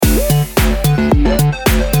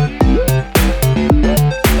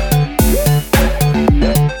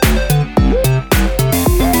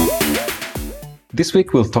This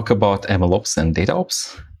week we'll talk about MLOps and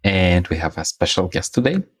DataOps, and we have a special guest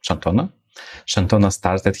today, Santona. Santona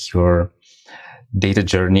started her data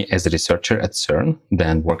journey as a researcher at CERN,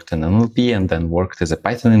 then worked in NLP, and then worked as a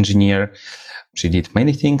Python engineer. She did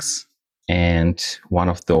many things, and one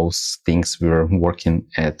of those things we were working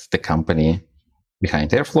at the company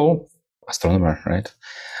behind Airflow, astronomer, right?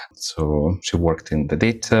 So she worked in the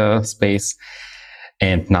data space,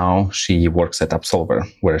 and now she works at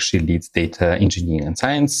Absolver, where she leads data engineering and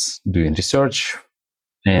science, doing research,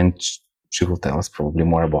 and she will tell us probably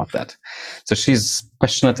more about that. So she's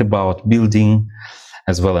passionate about building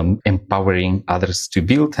as well as empowering others to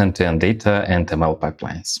build end-to-end data and ML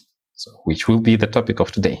pipelines, so which will be the topic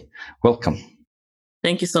of today. Welcome.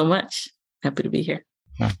 Thank you so much. Happy to be here.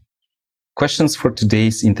 Yeah. Questions for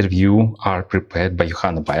today's interview are prepared by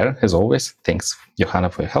Johanna Bayer, as always. Thanks, Johanna,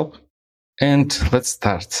 for your help. And let's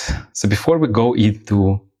start. So before we go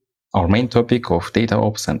into our main topic of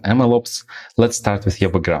DataOps and MLOps, let's start with your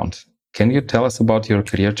background. Can you tell us about your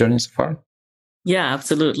career journey so far? Yeah,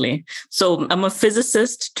 absolutely. So I'm a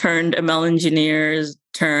physicist turned ML engineer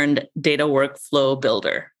turned data workflow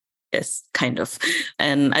builder. Yes, kind of.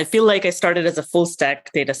 And I feel like I started as a full stack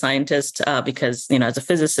data scientist because, as a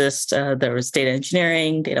physicist, there was data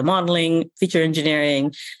engineering, data modeling, feature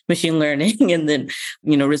engineering, machine learning, and then,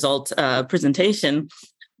 result presentation.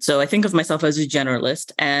 So I think of myself as a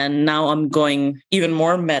generalist, and now I'm going even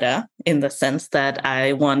more meta in the sense that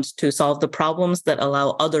I want to solve the problems that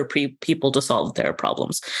allow other people to solve their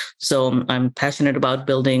problems. So I'm passionate about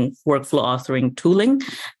building workflow authoring tooling,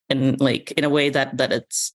 and in a way that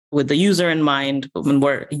it's with the user in mind, when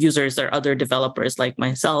where users are other developers like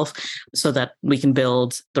myself, so that we can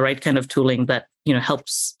build the right kind of tooling that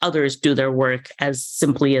helps others do their work as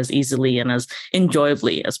simply, as easily, and as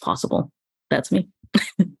enjoyably as possible. That's me.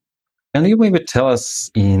 Can you maybe tell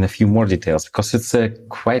us in a few more details, because it's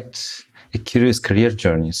quite a curious career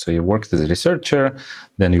journey. So you worked as a researcher,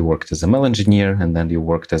 then you worked as a ML engineer, and then you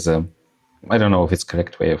worked as I don't know if it's the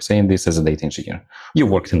correct way of saying this, as a data engineer. You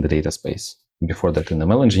worked in the data space. Before that in the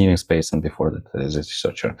ML engineering space, and before that as a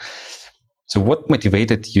researcher. So what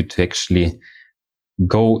motivated you to actually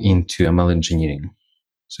go into ML engineering?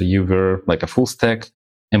 So you were like a full stack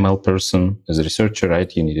ML person as a researcher,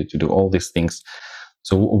 right? You needed to do all these things.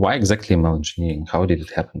 So why exactly ML engineering? How did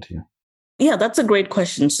it happen to you? Yeah, that's a great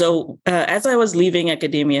question. So as I was leaving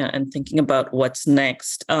academia and thinking about what's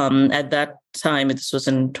next, at that time, this was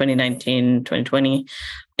in 2019, 2020,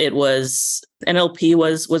 it was NLP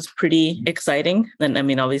was pretty exciting.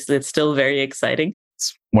 And obviously it's still very exciting.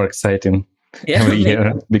 It's more exciting. Yeah, every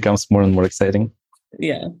year it becomes more and more exciting.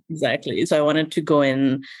 Yeah, exactly. So I wanted to go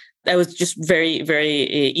in. I was just very, very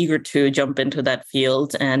eager to jump into that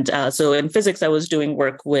field. And so in physics, I was doing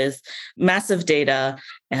work with massive data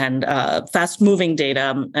and fast moving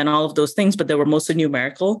data and all of those things, but they were mostly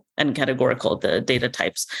numerical and categorical, the data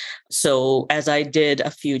types. So as I did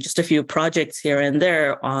just a few projects here and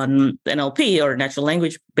there on NLP or natural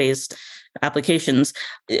language based applications,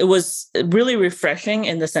 it was really refreshing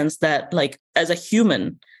in the sense that, as a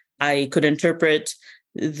human, I could interpret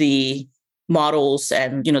the models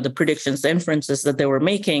and the predictions, the inferences that they were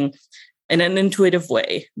making in an intuitive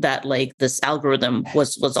way that this algorithm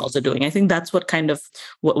was also doing. I think that's what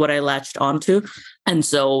what I latched onto. And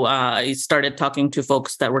so I started talking to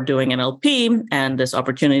folks that were doing NLP, and this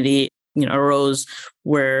opportunity arose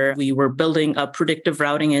where we were building a predictive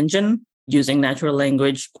routing engine using natural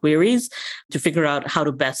language queries to figure out how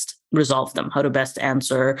to best resolve them, how to best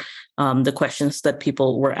answer the questions that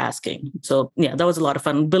people were asking. So yeah, that was a lot of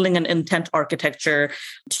fun, building an intent architecture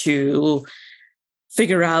to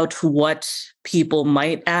figure out what people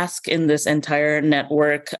might ask in this entire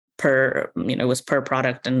network per, it was per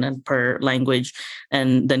product and then per language,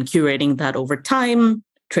 and then curating that over time,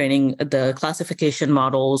 training the classification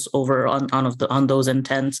models over on those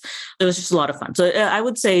intents. It was just a lot of fun. So I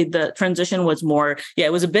would say the transition was more,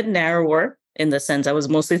 it was a bit narrower in the sense I was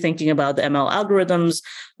mostly thinking about the ML algorithms,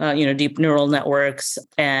 deep neural networks,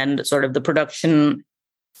 and sort of the production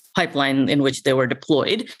pipeline in which they were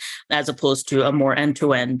deployed, as opposed to a more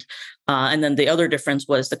end-to-end. And then the other difference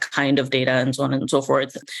was the kind of data and so on and so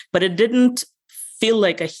forth. But it didn't feel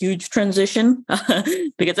like a huge transition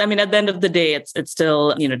because at the end of the day, it's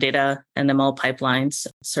still data and ML pipelines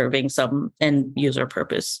serving some end user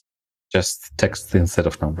purpose. Just text instead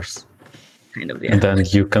of numbers. Kind of, yeah. And then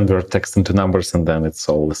you convert text into numbers, and then it's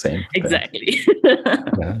all the same. Exactly.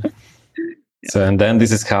 Yeah. So, and then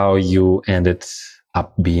this is how you ended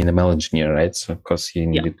up being an ML engineer, right? So, because you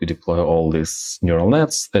needed to deploy all these neural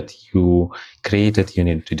nets that you created, you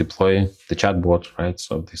needed to deploy the chatbot, right?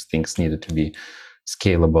 So these things needed to be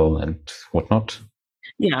scalable and whatnot.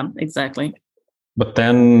 Yeah, exactly. But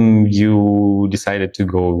then you decided to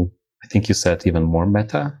go, I think you said even more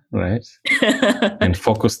meta, right? And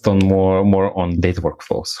focused on more on data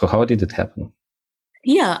workflows. So how did it happen?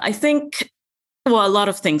 Yeah, I think, well, a lot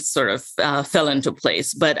of things sort of fell into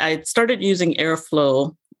place, but I started using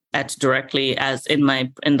Airflow at directly as in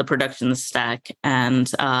the production stack, and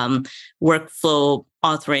workflow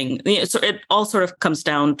authoring. So it all sort of comes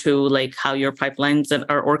down to like how your pipelines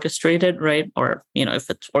are orchestrated, right? Or if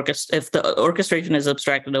the orchestration is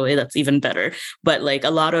abstracted away, that's even better. But like a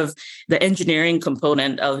lot of the engineering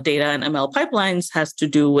component of data and ML pipelines has to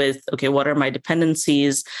do with, okay, what are my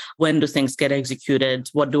dependencies? When do things get executed?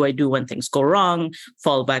 What do I do when things go wrong?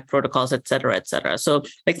 Fallback protocols, et cetera, et cetera. So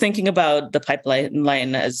like thinking about the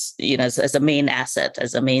pipeline as as a main asset,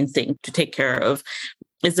 as a main thing to take care of,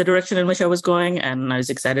 is the direction in which I was going. And I was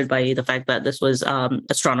excited by the fact that this was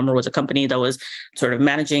Astronomer was a company that was sort of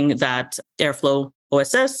managing that Airflow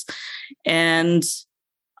OSS. And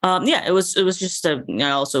it was just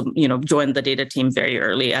I also joined the data team very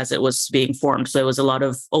early as it was being formed. So there was a lot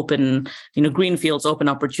of open, green fields, open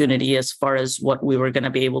opportunity as far as what we were going to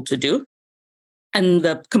be able to do. And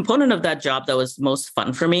the component of that job that was most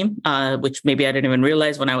fun for me, which maybe I didn't even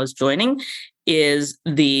realize when I was joining, is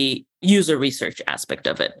the user research aspect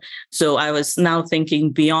of it. So I was now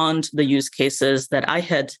thinking beyond the use cases that I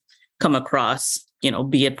had come across,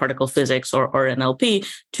 be it particle physics or NLP,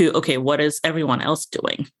 to, okay, what is everyone else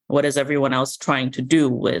doing? What is everyone else trying to do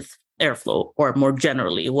with Airflow, or more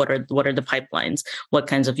generally, what are the pipelines? What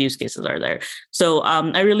kinds of use cases are there? So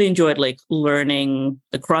I really enjoyed like learning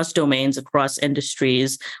across domains, across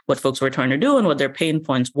industries, what folks were trying to do and what their pain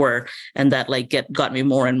points were, and that like got me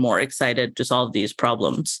more and more excited to solve these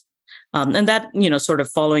problems. And that, sort of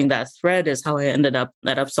following that thread is how I ended up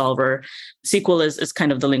at Upsolver. SQL is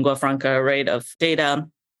kind of the lingua franca, right, of data.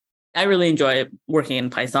 I really enjoy working in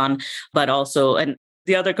Python, but also, and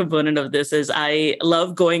the other component of this is I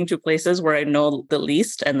love going to places where I know the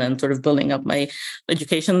least and then sort of building up my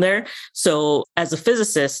education there. So as a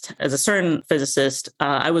physicist, as a CERN physicist,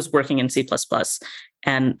 I was working in C++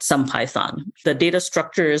 and some Python. The data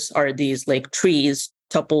structures are these like trees,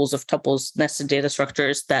 tuples of tuples, nested data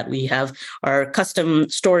structures that we have our custom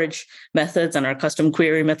storage methods and our custom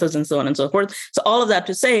query methods and so on and so forth. So all of that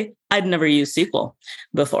to say, I'd never used SQL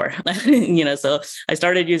before, so I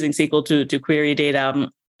started using SQL to query data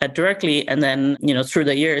directly. And then, through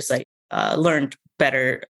the years, I learned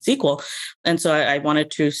better SQL. And so I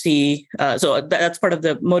wanted to see, so that's part of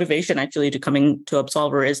the motivation actually to coming to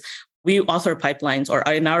Upsolver is we author pipelines, or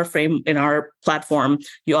in our platform,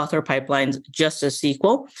 you author pipelines just as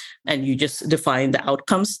SQL, and you just define the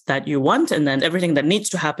outcomes that you want. And then everything that needs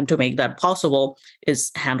to happen to make that possible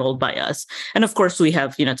is handled by us. And of course, we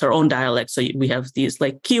have, it's our own dialect. So we have these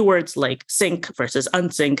like keywords like sync versus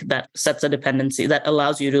unsync that sets a dependency that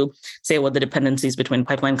allows you to say what the dependencies between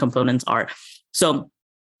pipeline components are. So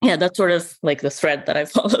yeah, that's sort of like the thread that I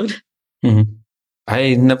followed. Mm-hmm.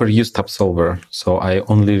 I never used Upsolver, so I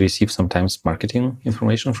only receive sometimes marketing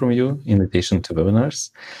information from you in addition to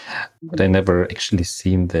webinars, but I never actually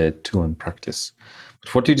seen the tool in practice.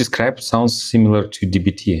 But what you described sounds similar to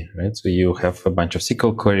DBT, right? So you have a bunch of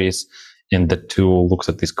SQL queries, and the tool looks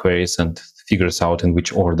at these queries and figures out in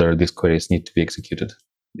which order these queries need to be executed.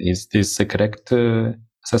 Is this a correct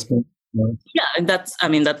assessment? Yeah,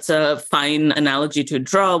 that's a fine analogy to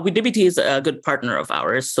draw. DBT is a good partner of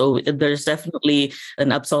ours. So there's definitely an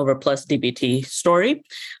Upsolver plus DBT story.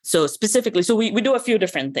 So specifically, so we do a few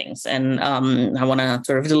different things, and I want to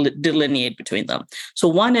sort of delineate between them. So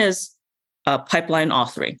one is pipeline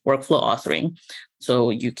authoring, workflow authoring. So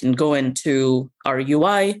you can go into our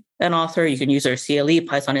UI and author. You can use our CLE,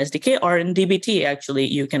 Python SDK, or in DBT, actually,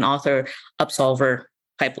 you can author Upsolver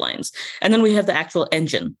pipelines. And then we have the actual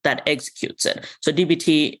engine that executes it. So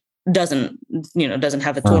DBT doesn't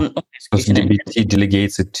have its own execution engine. DBT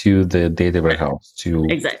delegates it to the data warehouse, to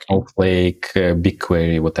Snowflake,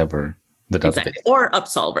 BigQuery, whatever. Exactly. Or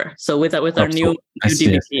Upsolver. So with our new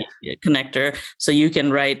DBT connector, so you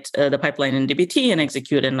can write the pipeline in DBT and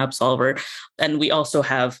execute in Upsolver. And we also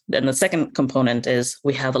have, and the second component is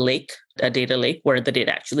we have a data lake where the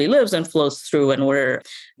data actually lives and flows through, and where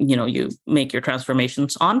you make your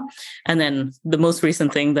transformations on. And then the most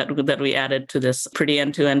recent thing that we added to this pretty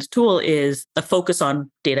end-to-end tool is a focus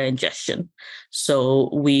on data ingestion. So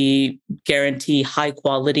we guarantee high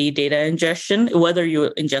quality data ingestion, whether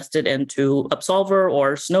you ingest it into Upsolver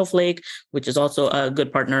or Snowflake, which is also a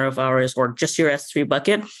good partner of ours, or just your S3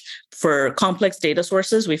 bucket. For complex data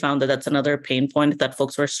sources, we found that that's another pain point that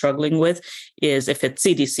folks were struggling with is if it's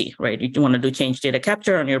CDC, right? You want to do change data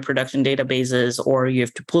capture on your production databases, or you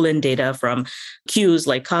have to pull in data from queues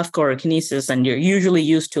like Kafka or Kinesis, and you're usually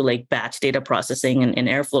used to like batch data processing in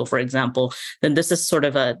Airflow, for example, then this is sort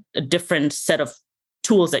of a different set of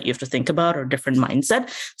tools that you have to think about or different mindset.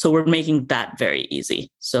 So we're making that very easy.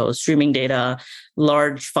 So streaming data,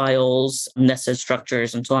 large files, nested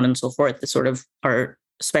structures, and so on and so forth is sort of our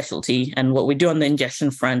specialty. And what we do on the ingestion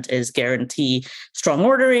front is guarantee strong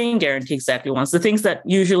ordering, guarantee exactly once. The things that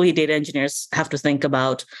usually data engineers have to think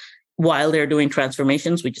about while they're doing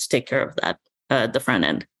transformations, we just take care of that at the front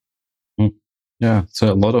end. Yeah,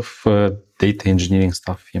 so a lot of data engineering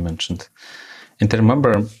stuff you mentioned. And I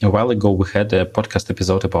remember a while ago, we had a podcast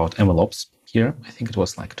episode about MLOps here. I think it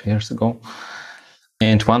was like 2 years ago.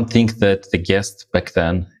 And one thing that the guest back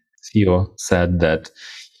then, CEO, said that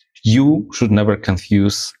you should never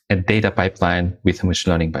confuse a data pipeline with a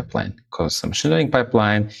machine learning pipeline, because a machine learning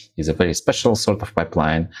pipeline is a very special sort of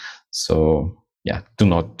pipeline. So yeah, do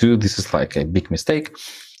not do. This is like a big mistake.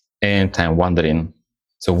 And I'm wondering,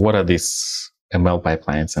 so what are these ML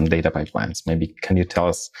pipelines and data pipelines? Maybe can you tell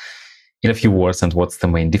us in a few words, and what's the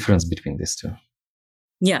main difference between these two?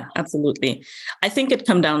 Yeah, absolutely. I think it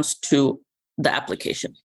comes down to the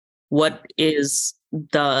application. What is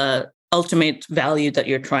the ultimate value that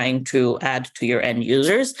you're trying to add to your end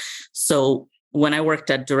users? So when I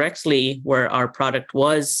worked at Directly, where our product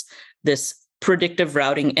was this predictive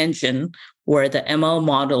routing engine, where the ML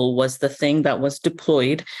model was the thing that was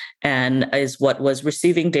deployed and is what was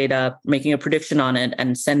receiving data, making a prediction on it,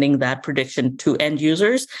 and sending that prediction to end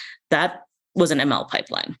users, that was an ML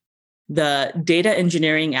pipeline. The data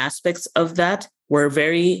engineering aspects of that were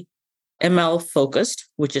very ML focused,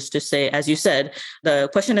 which is to say, as you said, the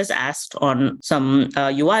question is asked on some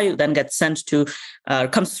UI, then gets sent to,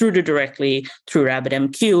 comes through to Directly through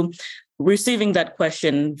RabbitMQ, receiving that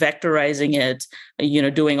question, vectorizing it,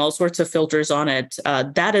 doing all sorts of filters on it.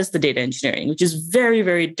 That is the data engineering, which is very,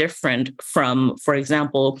 very different from, for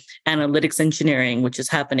example, analytics engineering, which is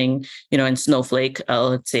happening, in Snowflake,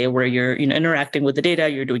 let's say, where you're, interacting with the data,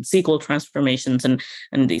 you're doing SQL transformations and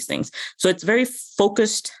these things. So it's very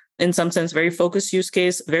focused, in some sense, very focused use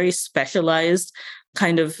case, very specialized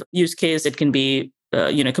kind of use case. It can be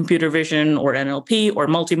computer vision or NLP or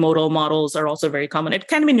multimodal models are also very common. It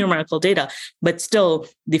can be numerical data, but still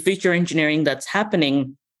the feature engineering that's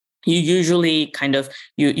happening, you usually kind of,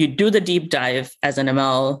 you do the deep dive as an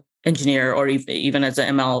ML engineer or even as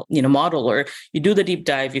an ML modeler. You do the deep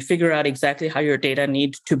dive, you figure out exactly how your data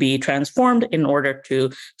needs to be transformed in order to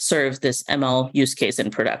serve this ML use case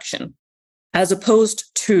in production. As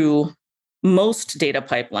opposed to most data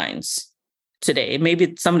pipelines today,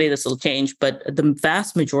 maybe someday this will change, but the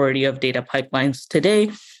vast majority of data pipelines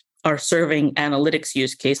today are serving analytics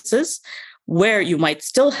use cases where you might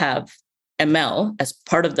still have ML as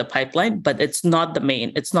part of the pipeline, but it's not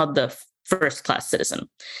it's not the first class citizen.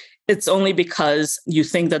 It's only because you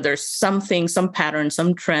think that there's something, some pattern,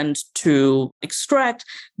 some trend to extract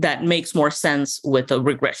that makes more sense with a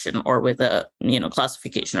regression or with a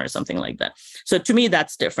classification or something like that. So to me,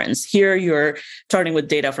 that's difference. Here you're starting with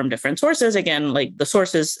data from different sources. Again, like the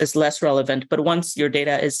sources is less relevant, but once your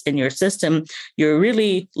data is in your system, you're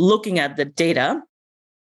really looking at the data,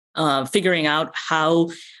 figuring out how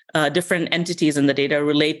different entities in the data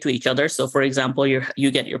relate to each other. So for example,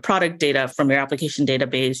 you get your product data from your application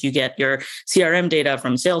database, you get your CRM data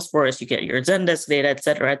from Salesforce, you get your Zendesk data, et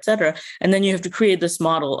cetera. And then you have to create this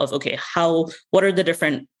model of, okay, what are the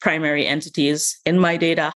different primary entities in my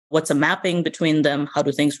data? What's a mapping between them? How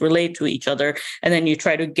do things relate to each other? And then you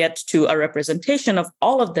try to get to a representation of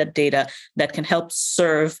all of that data that can help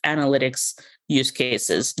serve analytics use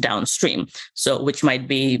cases downstream. So which might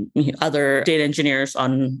be other data engineers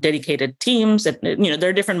on dedicated teams. There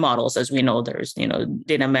are different models, as we know. There's,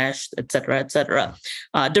 data mesh, et cetera,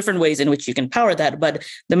 different ways in which you can power that. But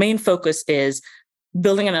the main focus is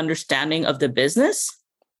building an understanding of the business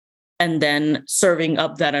and then serving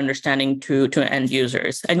up that understanding to end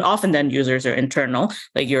users. And often the end users are internal,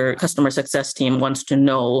 like your customer success team wants to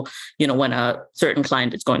know, when a certain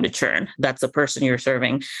client is going to churn. That's the person you're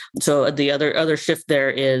serving. So the other shift there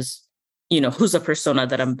is, who's the persona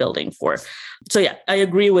that I'm building for? So yeah, I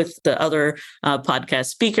agree with the other podcast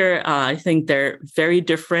speaker. I think they're very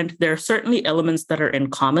different. There are certainly elements that are in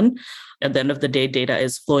common. At the end of the day, data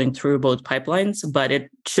is flowing through both pipelines, but it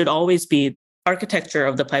should always be architecture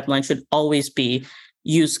of the pipeline should always be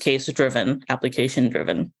use case driven, application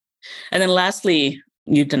driven. And then lastly,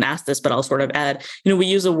 you didn't ask this, but I'll sort of add, we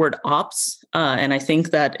use the word ops. And I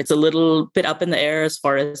think that it's a little bit up in the air as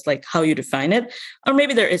far as like how you define it, or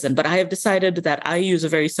maybe there isn't, but I have decided that I use a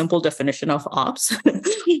very simple definition of ops,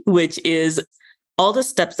 which is all the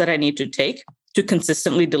steps that I need to take to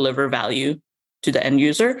consistently deliver value to the end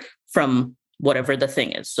user from whatever the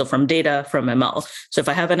thing is. So from data, from ML. So if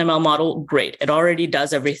I have an ML model, great. It already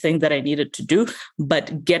does everything that I needed to do,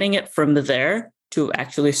 but getting it from there to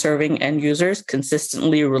actually serving end users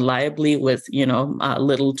consistently, reliably with,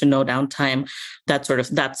 little to no downtime,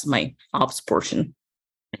 that's my ops portion.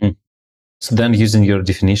 Mm-hmm. So then using your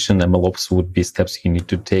definition, MLOps would be steps you need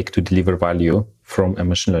to take to deliver value from a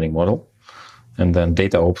machine learning model. And then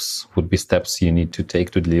DataOps would be steps you need to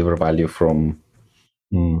take to deliver value from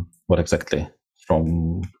what exactly?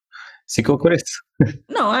 From SQL queries?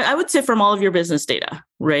 No, I would say from all of your business data,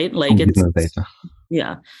 right? Like it's business data.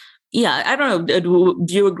 Yeah. Yeah. I don't know.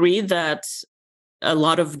 Do you agree that a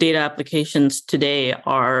lot of data applications today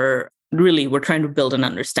are really, we're trying to build an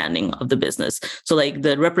understanding of the business. So like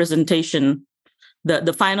the representation,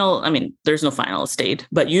 the final, there's no final state,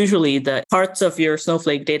 but usually the parts of your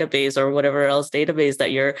Snowflake database or whatever else database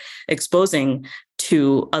that you're exposing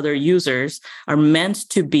to other users are meant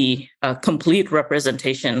to be a complete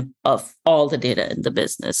representation of all the data in the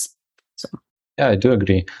business. So. Yeah, I do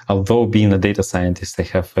agree. Although being a data scientist, I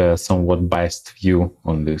have a somewhat biased view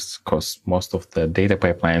on this because most of the data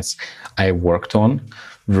pipelines I worked on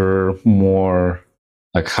were more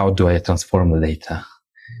like, how do I transform the data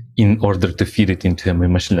in order to feed it into a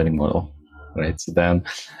machine learning model, right? So then,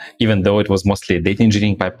 even though it was mostly a data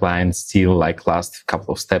engineering pipeline, still like last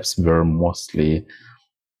couple of steps were mostly,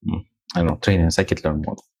 training a scikit-learn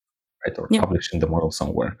model, right? Or publishing the model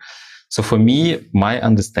somewhere. So for me, my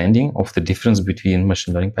understanding of the difference between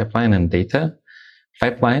machine learning pipeline and data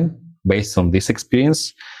pipeline, based on this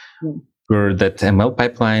experience, were that ML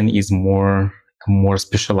pipeline is a more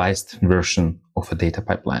specialized version of a data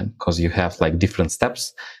pipeline because you have like different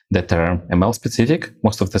steps that are ML specific.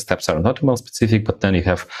 Most of the steps are not ML specific, but then you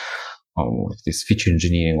have this feature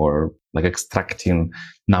engineering or like extracting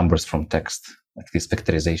numbers from text, like this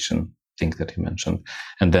vectorization thing that you mentioned,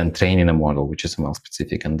 and then training a model, which is ML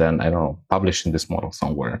specific, and then, publishing this model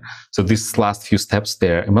somewhere. So these last few steps,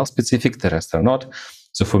 they're ML specific, the rest are not.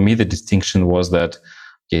 So for me, the distinction was that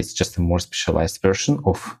it's just a more specialized version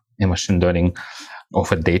of a machine learning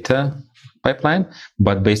of a data pipeline.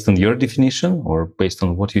 But based on your definition or based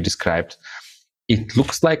on what you described, it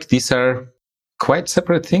looks like these are quite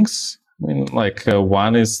separate things.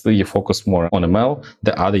 One is that you focus more on ML,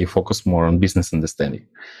 the other you focus more on business understanding.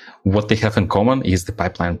 What they have in common is the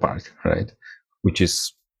pipeline part, right? Which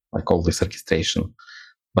is like all this orchestration,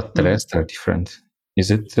 but the rest are different. Is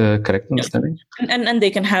it correct understanding? And they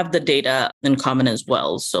can have the data in common as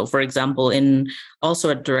well. So for example,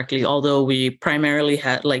 although we primarily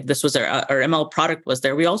had, this was our ML product was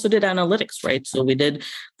there, we also did analytics, right? So we did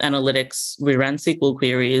analytics, we ran SQL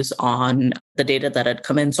queries on the data that had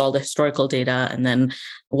come in, so all the historical data, and then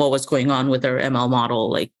what was going on with our ML model,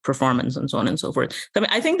 like performance and so on and so forth.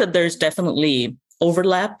 I think that there's definitely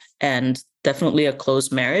overlap and definitely a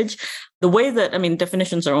close marriage. The way that,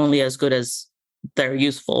 definitions are only as good as they're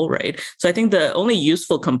useful, right? So I think the only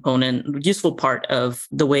useful part of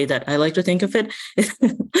the way that I like to think of it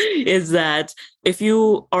is that if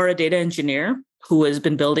you are a data engineer who has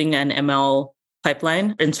been building an ML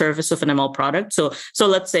pipeline in service of an ML product. So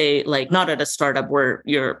let's say not at a startup where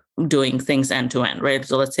you're doing things end to end, right?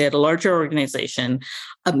 So let's say at a larger organization,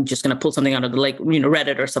 I'm just going to pull something out of the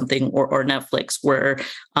Reddit or something or Netflix where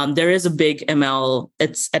there is a big ML,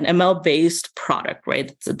 it's an ML based product,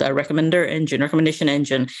 right? The recommendation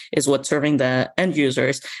engine is what's serving the end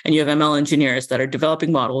users. And you have ML engineers that are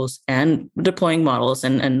developing models and deploying models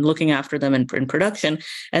and looking after them in production.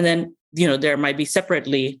 And then, there might be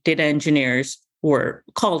separately data engineers or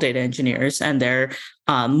called data engineers, and they're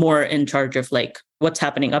more in charge of what's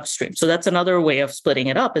happening upstream. So that's another way of splitting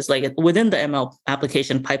it up is within the ML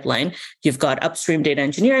application pipeline, you've got upstream data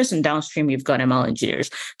engineers and downstream you've got ML engineers.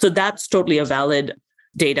 So that's totally a valid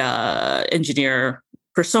data engineer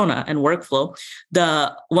persona and workflow.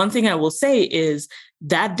 The one thing I will say is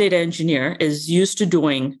that data engineer is used to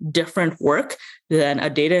doing different work than a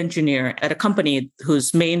data engineer at a company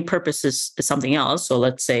whose main purpose is something else. So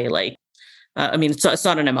let's say it's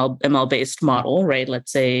not an ML based model, right?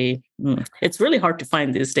 Let's say it's really hard to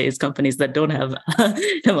find these days companies that don't have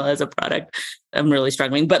ML as a product. I'm really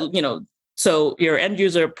struggling, but So your end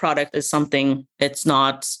user product is something, it's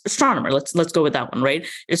not Astronomer. Let's go with that one, right?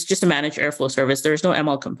 It's just a managed airflow service. There's no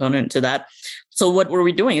ML component to that. So what were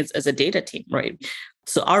we doing as a data team, right?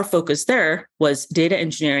 So our focus there was data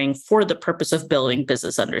engineering for the purpose of building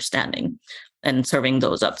business understanding and serving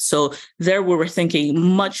those up. So there we were thinking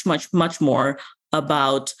much, much, much more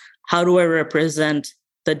about how do I represent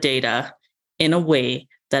the data in a way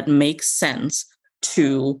that makes sense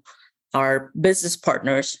to our business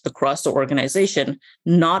partners across the organization,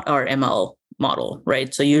 not our ML model,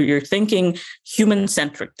 right? So you're thinking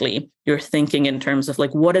human-centrically. You're thinking in terms of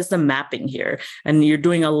like, what is the mapping here? And you're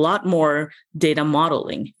doing a lot more data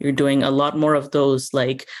modeling. You're doing a lot more of those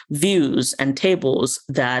like views and tables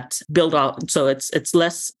that build out. So it's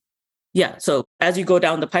less. Yeah. So as you go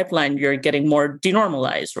down the pipeline, you're getting more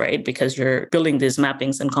denormalized, right? Because you're building these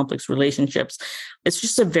mappings and complex relationships. It's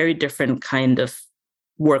just a very different kind of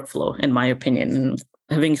workflow, in my opinion. And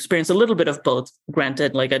having experienced a little bit of both,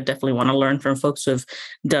 granted, like I definitely want to learn from folks who have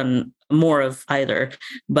done more of either,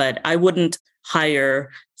 but I wouldn't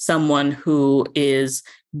hire someone who is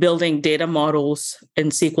building data models in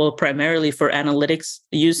SQL primarily for analytics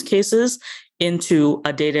use cases into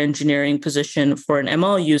a data engineering position for an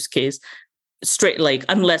ML use case straight, like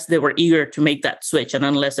unless they were eager to make that switch and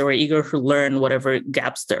unless they were eager to learn whatever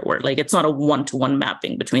gaps there were. Like it's not a one-to-one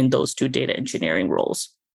mapping between those two data engineering roles.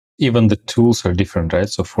 Even the tools are different, right?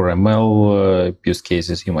 So for ML use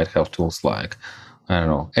cases, you might have tools like, I don't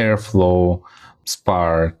know, Airflow,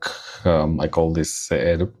 Spark, like all this,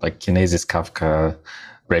 like Kinesis, Kafka,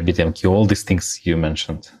 RabbitMQ, all these things you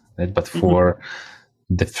mentioned. Right? But for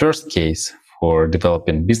the first case, for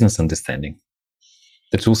developing business understanding,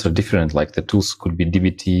 the tools are different. Like the tools could be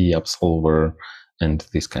dbt, Absolver, and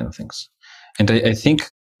these kind of things. And I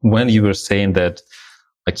think when you were saying that,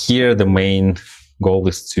 like here, the main goal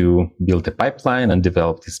is to build a pipeline and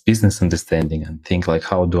develop this business understanding and think like,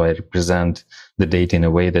 how do I represent the data in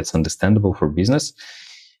a way that's understandable for business?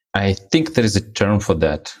 I think there is a term for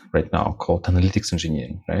that right now called analytics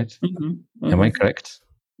engineering, right? Am I correct?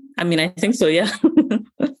 I mean, I think so, yeah.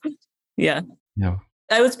 Yeah.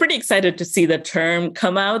 I was pretty excited to see the term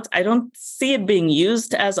come out. I don't see it being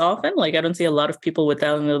used as often. Like, I don't see a lot of people with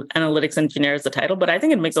analytics engineer as the title, but I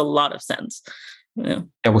think it makes a lot of sense. Yeah,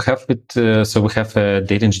 we have it. So we have a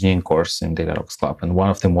data engineering course in DataOps Club, and one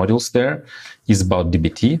of the modules there is about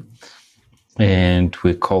DBT, and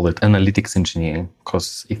we call it analytics engineering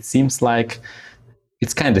because it seems like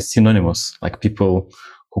it's kind of synonymous. Like people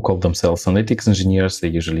who call themselves analytics engineers, they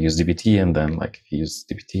usually use DBT, and then like if you use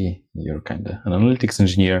DBT, you're kind of an analytics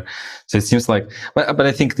engineer. So it seems like, but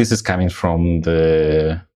I think this is coming from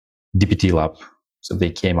the DBT lab. So they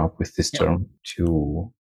came up with this term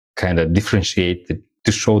to kind of differentiate,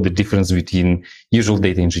 to show the difference between usual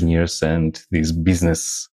data engineers and these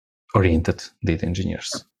business-oriented data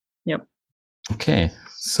engineers. Yep. Okay,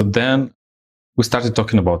 so then we started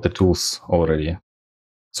talking about the tools already.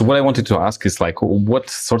 So what I wanted to ask is like, what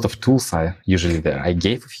sort of tools are usually there? I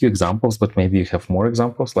gave a few examples, but maybe you have more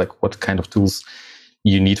examples, like what kind of tools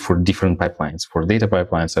you need for different pipelines, for data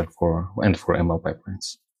pipelines and for ML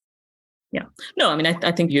pipelines. Yeah. No, I mean,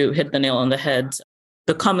 I think you hit the nail on the head.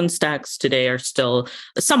 The common stacks today are still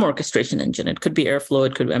some orchestration engine. It could be Airflow.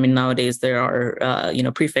 It could, I mean, nowadays there are,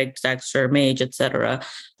 Prefect, Dagster, Mage, etc.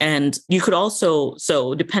 And you could also,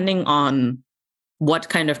 so depending on what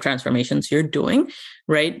kind of transformations you're doing,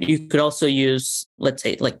 right? You could also use, let's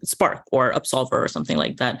say, like Spark or Absolver or something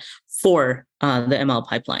like that for the ML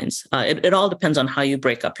pipelines. It all depends on how you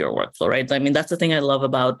break up your workflow, right? I mean, that's the thing I love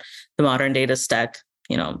about the modern data stack.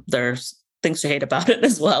 There's things to hate about it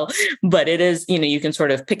as well, but it is, you can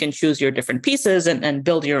sort of pick and choose your different pieces and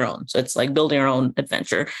build your own. So it's like building your own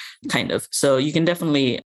adventure kind of. So you can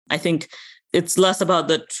definitely, I think it's less about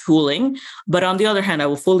the tooling, but on the other hand, I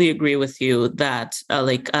will fully agree with you that a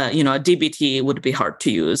DBT would be hard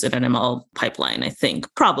to use in an ML pipeline, I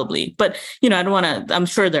think, probably. But, I don't want to, I'm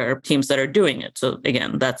sure there are teams that are doing it. So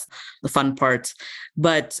again, that's the fun part.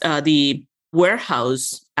 But the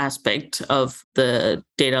warehouse aspect of the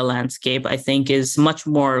data landscape, I think, is much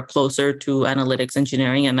more closer to analytics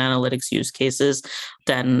engineering and analytics use cases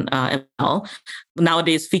than ML.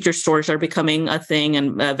 Nowadays, feature stores are becoming a thing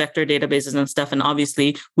and vector databases and stuff. And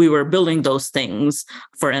obviously, we were building those things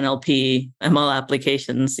for NLP, ML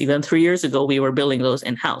applications. Even 3 years ago, we were building those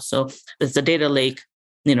in-house. So it's a data lake,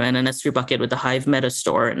 and an S3 bucket with the Hive meta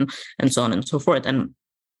store and so on and so forth. And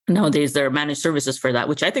nowadays, there are managed services for that,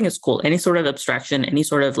 which I think is cool. Any sort of abstraction, any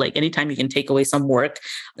sort of like, anytime you can take away some work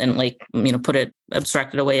and put it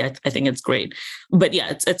abstracted away, I think it's great. But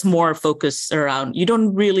yeah, it's more focused around, you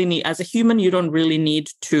don't really need, as a human, you don't really need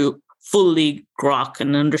to fully grok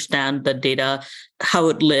and understand the data, how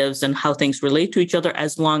it lives and how things relate to each other,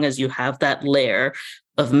 as long as you have that layer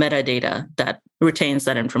of metadata that retains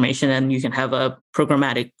that information, and you can have a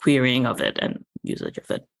programmatic querying of it and usage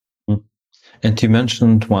of it. And you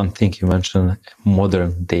mentioned one thing, you mentioned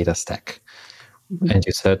modern data stack. And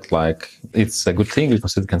you said like it's a good thing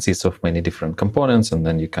because it consists of many different components, and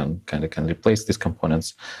then you can replace these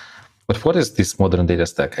components. But what is this modern data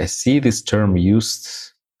stack? I see this term used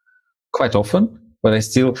quite often, but I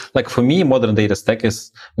still, like, for me, modern data stack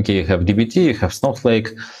is, okay, you have dbt, you have Snowflake,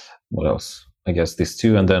 what else? I guess these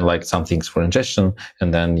two, and then like some things for ingestion,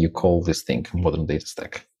 and then you call this thing modern data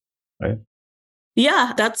stack, right?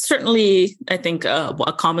 Yeah, that's certainly, I think,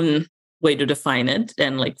 a common way to define it.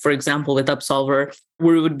 And like, for example, with Upsolver,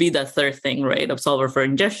 where it would be the third thing, right? Upsolver for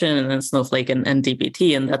ingestion, and then Snowflake and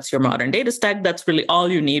dbt, and that's your modern data stack. That's really all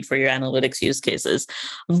you need for your analytics use cases.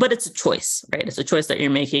 But it's a choice, right? It's a choice that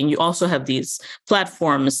you're making. You also have these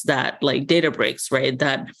platforms that like Databricks, right?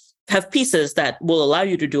 That have pieces that will allow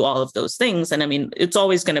you to do all of those things. And I mean, it's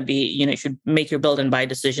always going to be, you should make your build and buy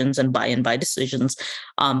decisions and buy and buy decisions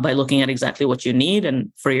by looking at exactly what you need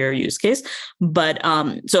and for your use case. But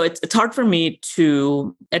so it's hard for me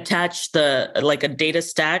to attach a data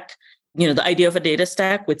stack, the idea of a data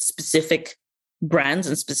stack with specific brands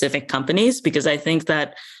and specific companies, because I think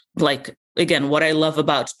that, like, again, what I love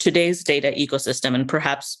about today's data ecosystem, and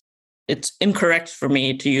perhaps it's incorrect for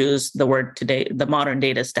me to use the word today, the modern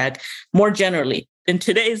data stack, more generally in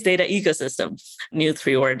today's data ecosystem, new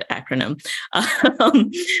 3-word acronym.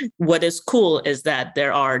 What is cool is that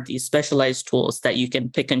there are these specialized tools that you can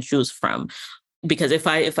pick and choose from. Because if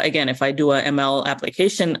I do a ML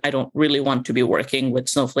application, I don't really want to be working with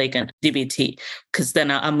Snowflake and dbt, because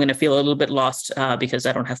then I'm going to feel a little bit lost because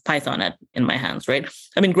I don't have Python in my hands, right?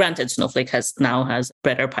 I mean, granted, Snowflake now has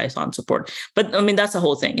better Python support, but I mean, that's the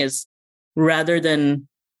whole thing, is rather than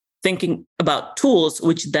thinking about tools,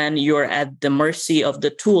 which then you're at the mercy of the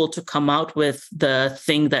tool to come out with the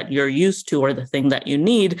thing that you're used to or the thing that you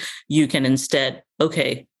need, you can instead,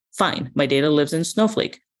 okay, fine, my data lives in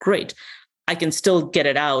Snowflake. Great. I can still get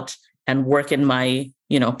it out and work in my,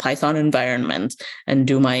 Python environment and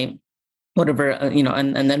do my whatever,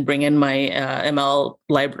 and then bring in my ML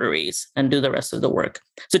libraries and do the rest of the work.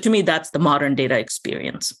 So to me, that's the modern data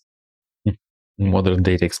experience. Modern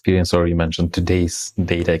data experience, or you mentioned today's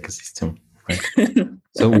data ecosystem, right?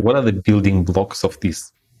 So what are the building blocks of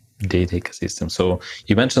this data ecosystem? So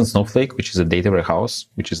you mentioned Snowflake, which is a data warehouse,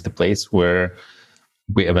 which is the place where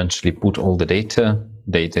we eventually put all the data.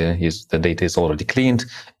 The data is already cleaned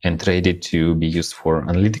and ready to be used for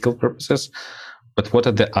analytical purposes. But what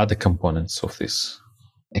are the other components of this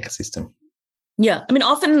ecosystem? Yeah, I mean,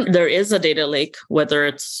 often there is a data lake, whether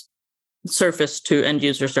it's surface to end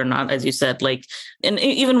users or not, as you said, like, and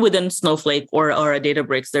even within Snowflake or a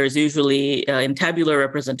Databricks, there's usually in tabular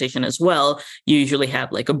representation as well, you usually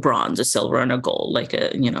have like a bronze, a silver, and a gold, like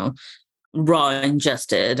a, raw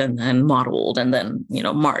ingested and then modeled and then,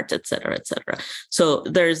 marked, et cetera, et cetera. So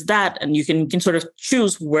there's that, and you can sort of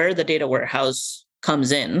choose where the data warehouse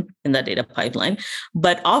comes in that data pipeline.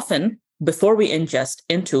 But often before we ingest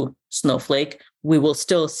into Snowflake, we will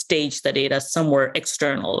still stage the data somewhere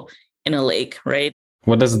external in a lake, right?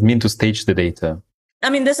 What does it mean to stage the data? I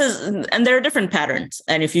mean, and there are different patterns.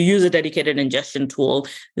 And if you use a dedicated ingestion tool,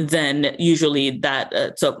 then usually that,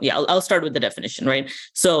 I'll start with the definition, right?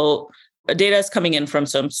 So data is coming in from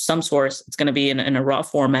some source. It's going to be in a raw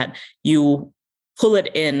format. You pull it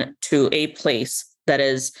in to a place that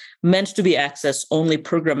is meant to be accessed only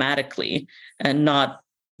programmatically and not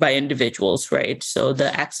by individuals, right? So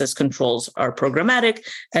the access controls are programmatic.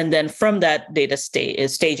 And then from that data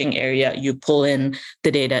staging area, you pull in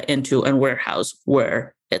the data into a warehouse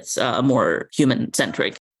where it's more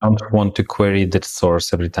human-centric. I don't want to query that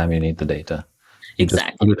source every time you need the data. You exactly.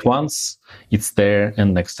 Just pull it once, it's there,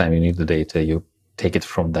 and next time you need the data, you take it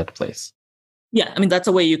from that place. Yeah, I mean, that's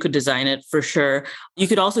a way you could design it for sure. You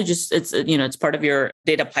could also it's part of your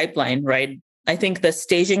data pipeline, right? I think the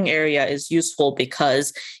staging area is useful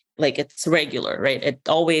because like it's regular, right? It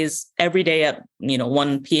always, every day at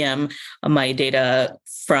 1 p.m., my data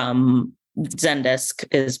from Zendesk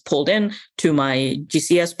is pulled in to my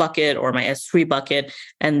GCS bucket or my S3 bucket,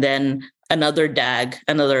 and then another DAG,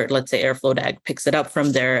 let's say Airflow DAG, picks it up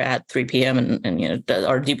from there at 3 p.m. and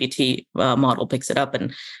our dbt model picks it up.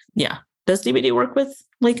 And yeah, does dbt work with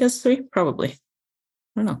Lake S3? Probably.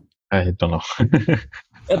 I don't know. I don't know.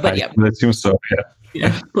 But yeah, I assume so.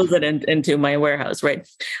 Yeah, pulls it into my warehouse, right?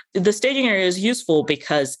 The staging area is useful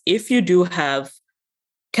because if you do have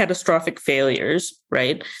catastrophic failures,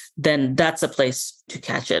 right, then that's a place to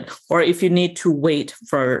catch it. Or if you need to wait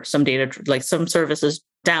for some data, like some services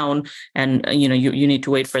down, and you need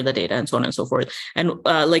to wait for the data and so on and so forth. And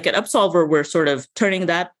like at Upsolver, we're sort of turning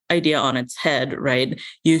that idea on its head, right?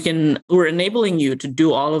 We're enabling you to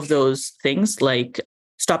do all of those things, like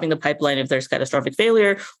stopping the pipeline if there's catastrophic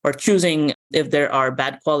failure, or choosing if there are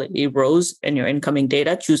bad quality rows in your incoming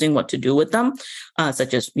data, choosing what to do with them,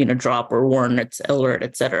 such as drop or warn, alert,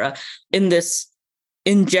 etc. in this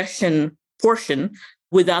ingestion portion,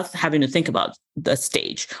 without having to think about the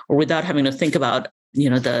stage, or without having to think about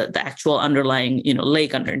the actual underlying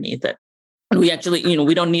lake underneath it. And we actually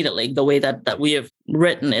we don't need a lake the way that we have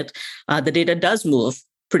written it. The data does move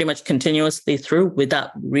pretty much continuously through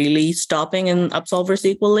without really stopping in Upsolver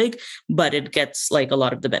SQL Lake, but it gets like a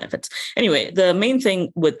lot of the benefits. Anyway, the main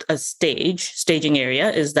thing with a staging area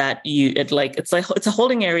is that it's a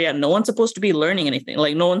holding area. No one's supposed to be learning anything.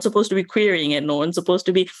 Like no one's supposed to be querying it. No one's supposed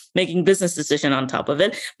to be making business decision on top of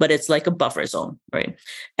it, but it's like a buffer zone, right?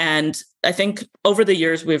 And I think over the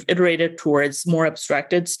years, we've iterated towards more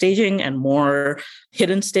abstracted staging and more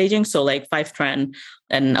hidden staging. So like Fivetran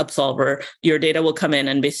and Upsolver, your data will come in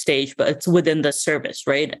and be staged, but it's within the service,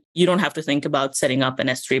 right? You don't have to think about setting up an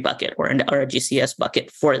S3 bucket or a GCS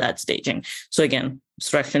bucket for that staging. So again,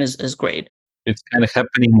 abstraction is great. It's kind of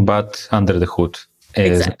happening, but under the hood.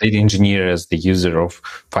 As exactly. A data engineer, as the user of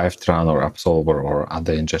Fivetran or Upsolver or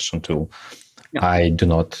other ingestion tool, no. I do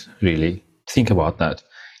not really think about that.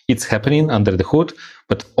 It's happening under the hood,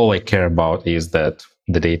 but all I care about is that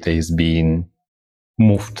the data is being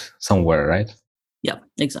moved somewhere, right? Yeah,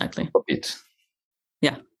 exactly. It.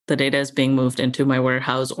 Yeah, the data is being moved into my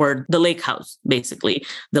warehouse or the lake house, basically,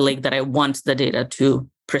 the lake that I want the data to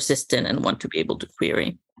persist in and want to be able to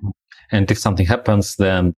query. And if something happens,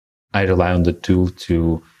 then I rely on the tool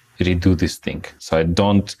to redo this thing. So I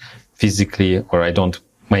don't physically or I don't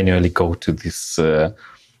manually go to this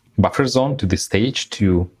buffer zone, to this stage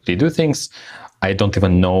to redo things. I don't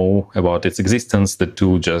even know about its existence. The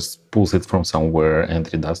tool just pulls it from somewhere and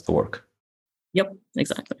redoes the work. Yep,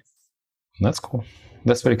 exactly. That's cool.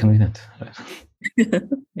 That's very convenient.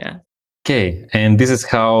 Yeah. Okay, and this is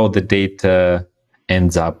how the data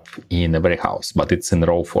ends up in a warehouse, but it's in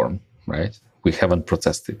raw form, right? We haven't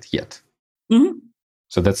processed it yet. Mm-hmm.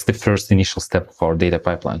 So that's the first initial step of our data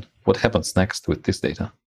pipeline. What happens next with this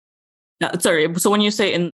data? Sorry. So when you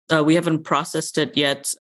say we haven't processed it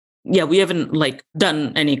yet, yeah, we haven't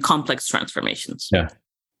done any complex transformations. Yeah.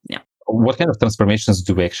 Yeah. What kind of transformations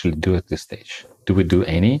do we actually do at this stage? Do we do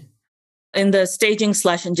any? In the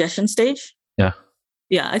staging/ingestion stage? Yeah.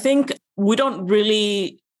 Yeah, I think we don't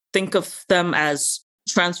really think of them as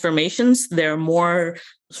transformations. They're more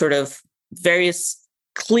sort of various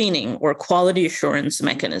cleaning or quality assurance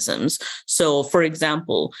mechanisms. So, for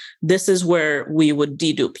example, this is where we would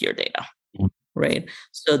dedupe your data, right?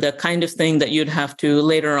 So the kind of thing that you'd have to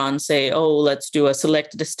later on say, oh, let's do a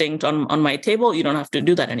select distinct on my table. You don't have to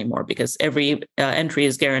do that anymore because every entry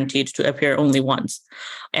is guaranteed to appear only once.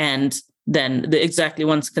 And then the exactly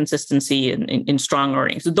once consistency in strong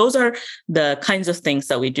ordering. So those are the kinds of things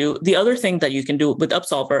that we do. The other thing that you can do with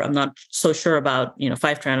Upsolver, I'm not so sure about,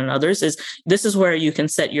 Fivetran and others, is this is where you can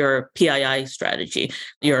set your PII strategy,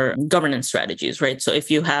 your governance strategies, right? So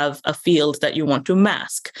if you have a field that you want to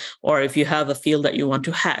mask, or if you have a field that you want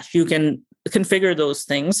to hash, you can configure those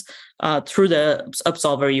things through the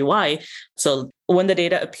Upsolver UI. So when the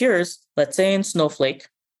data appears, let's say in Snowflake,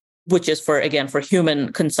 which is for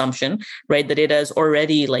human consumption, right? The data is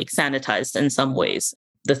already sanitized in some ways.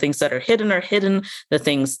 The things that are hidden. The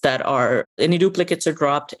things that are, any duplicates are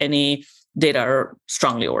dropped, any data are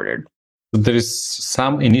strongly ordered. There is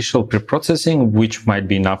some initial pre-processing, which might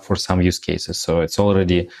be enough for some use cases. So it's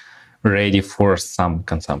already ready for some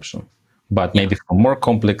consumption. But maybe for more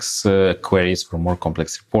complex queries, for more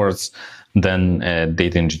complex reports, then a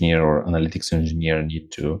data engineer or analytics engineer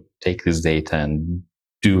need to take this data and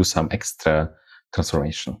do some extra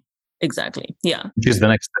transformation. Exactly. Yeah. Which is the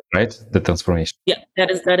next step, right? The transformation. Yeah,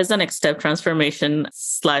 that is the next step, transformation /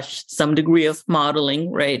 some degree of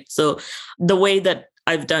modeling, right? So the way that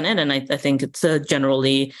I've done it, and I think it's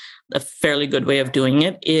generally a fairly good way of doing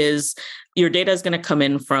it, is your data is going to come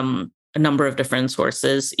in from a number of different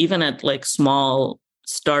sources, even at small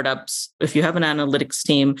startups. If you have an analytics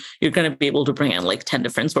team, you're going to be able to bring in 10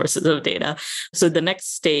 different sources of data. So the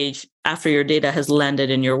next stage after your data has landed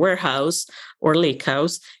in your warehouse or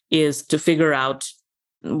lakehouse is to figure out,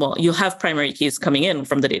 well, you'll have primary keys coming in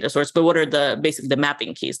from the data source, but what are the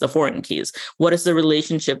mapping keys, the foreign keys? What is the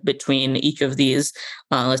relationship between each of these,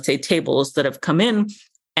 let's say, tables that have come in?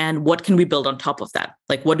 and what can we build on top of that?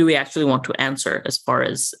 Like, what do we actually want to answer as far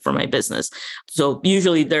as for my business? So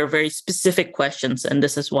usually there are very specific questions, and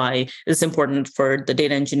this is why it's important for the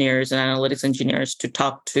data engineers and analytics engineers to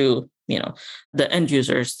talk to the end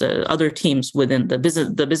users, the other teams within the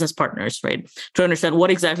business partners, right, to understand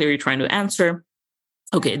what exactly are you trying to answer.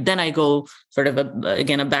 Okay, then I go sort of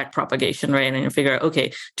a back propagation, right? And I figure out,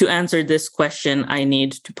 okay, to answer this question, I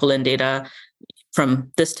need to pull in data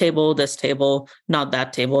from this table, not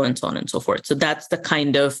that table, and so on and so forth. So that's the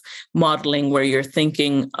kind of modeling where you're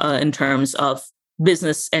thinking in terms of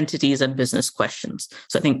business entities and business questions.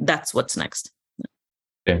 So I think that's what's next.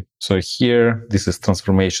 Okay, so here, this is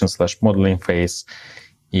transformation/modeling phase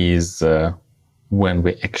is when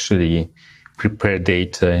we actually prepare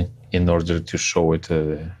data in order to show it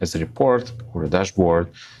as a report or a dashboard.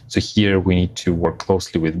 So here we need to work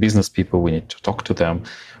closely with business people. We need to talk to them.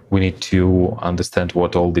 We need to understand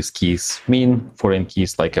what all these keys mean, foreign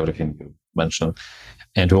keys, like everything you mentioned.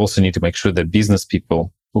 And we also need to make sure that business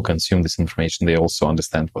people who consume this information, they also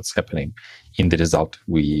understand what's happening in the result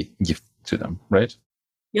we give to them, right?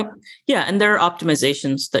 Yep. Yeah. And there are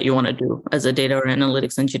optimizations that you want to do as a data or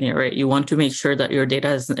analytics engineer, right? You want to make sure that your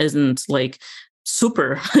data isn't like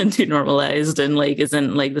super denormalized and like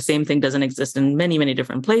isn't like the same thing doesn't exist in many, many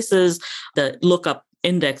different places. The lookup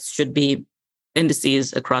index should be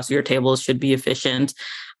indices across your tables should be efficient.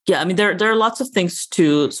 Yeah. I mean, there are lots of things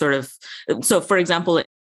to sort of, so for example,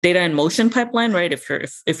 data in motion pipeline, right?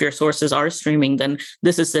 If your sources are streaming, then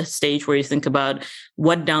this is the stage where you think about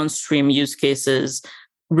what downstream use cases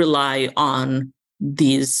rely on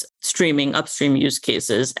these streaming upstream use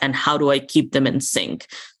cases and how do I keep them in sync?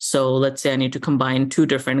 So let's say I need to combine two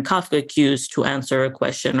different Kafka queues to answer a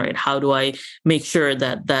question, right? How do I make sure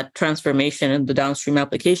that that transformation in the downstream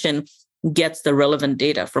application gets the relevant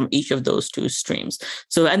data from each of those two streams?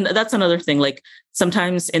 So, and that's another thing, like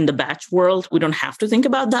sometimes in the batch world, we don't have to think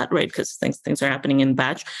about that, right? Because things are happening in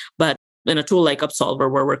batch, but in a tool like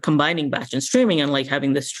Upsolver, where we're combining batch and streaming and like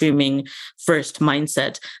having the streaming first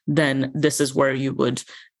mindset, then this is where you would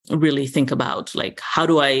really think about like, how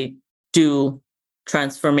do I do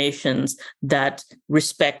transformations that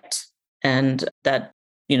respect and that,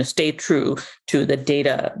 stay true to the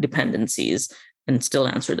data dependencies and still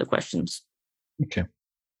answer the questions. Okay.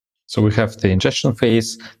 So we have the ingestion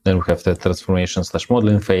phase, then we have the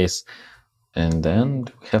transformation/modeling phase, and then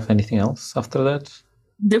do we have anything else after that?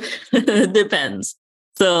 Depends.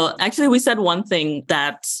 So actually we said one thing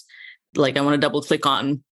that like I want to double click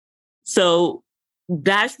on. So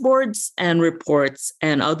dashboards and reports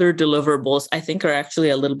and other deliverables, I think are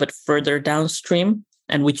actually a little bit further downstream,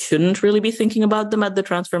 and we shouldn't really be thinking about them at the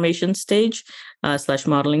transformation stage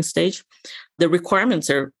 /modeling stage. The requirements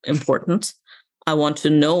are important. I want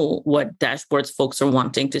to know what dashboards folks are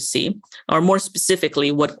wanting to see, or more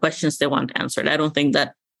specifically, what questions they want answered. I don't think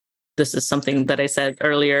that this is something that I said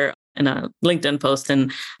earlier in a LinkedIn post and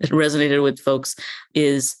it resonated with folks,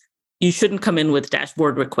 is you shouldn't come in with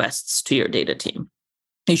dashboard requests to your data team.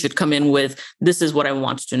 You should come in with, this is what I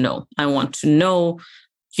want to know. I want to know,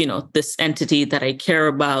 this entity that I care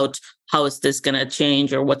about, how is this going to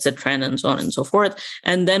change or what's the trend and so on and so forth.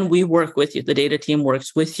 And then we work with you. The data team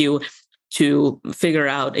works with you to figure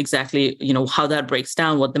out exactly, how that breaks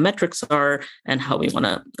down, what the metrics are, and how we want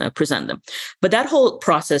to present them. But that whole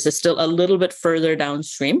process is still a little bit further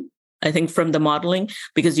downstream, I think, from the modeling,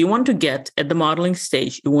 because you want to get at the modeling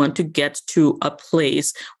stage, you want to get to a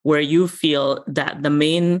place where you feel that the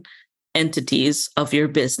main entities of your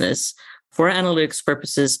business for analytics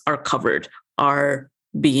purposes are covered, are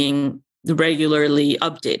being regularly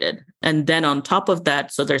updated. And then on top of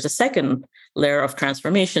that, so there's a second layer of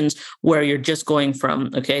transformations where you're just going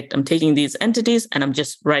from, okay, I'm taking these entities and I'm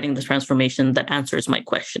just writing the transformation that answers my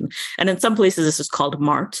question. And in some places, this is called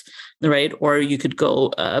MART, right? Or you could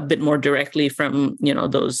go a bit more directly from,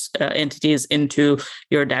 those entities into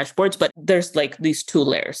your dashboards. But there's like these two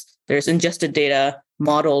layers. There's ingested data,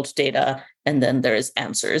 modeled data, and then there's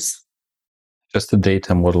answers. Just the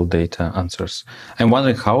data, model data, answers. I'm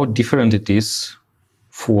wondering how different it is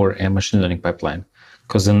for a machine learning pipeline.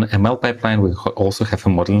 Because in ML pipeline, we also have a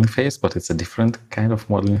modeling phase, but it's a different kind of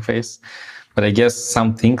modeling phase. But I guess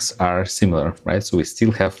some things are similar, right? So we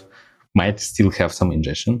might still have some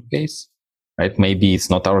ingestion phase, right? Maybe it's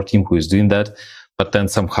not our team who is doing that, but then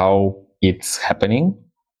somehow it's happening.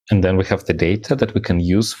 And then we have the data that we can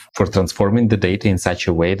use for transforming the data in such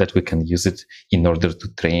a way that we can use it in order to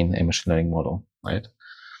train a machine learning model, right?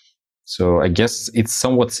 So I guess it's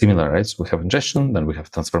somewhat similar, right? So we have ingestion, then we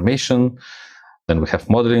have transformation, then we have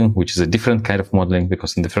modeling, which is a different kind of modeling,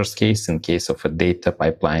 because in the first case, in case of a data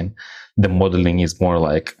pipeline, the modeling is more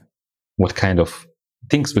like what kind of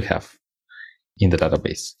things we have in the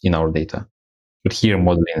database, in our data. But here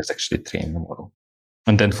modeling is actually training the model.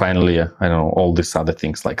 And then finally, I don't know, all these other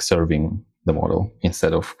things like serving the model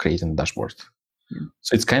instead of creating a dashboard.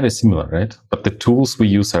 So it's kind of similar, right? But the tools we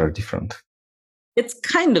use are different. It's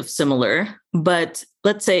kind of similar, but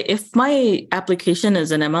let's say if my application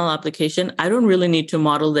is an ML application, I don't really need to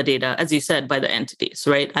model the data, as you said, by the entities,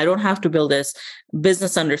 right? I don't have to build this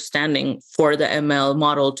business understanding for the ML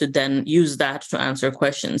model to then use that to answer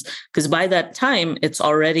questions. Because by that time, it's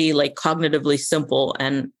already like cognitively simple,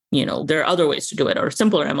 and there are other ways to do it, or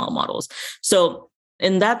simpler ML models. So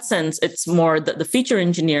in that sense, it's more the feature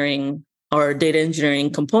engineering or data engineering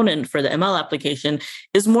component for the ML application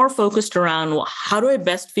is more focused around how do I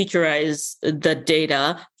best featureize the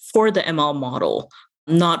data for the ML model,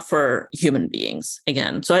 not for human beings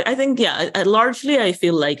again. So I think, largely I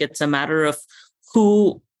feel like it's a matter of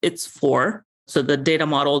who it's for. So the data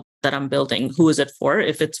model that I'm building, who is it for?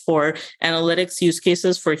 If it's for analytics use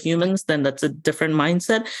cases for humans, then that's a different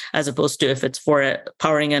mindset, as opposed to if it's for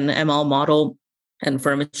powering an ML model and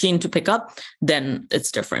for a machine to pick up, then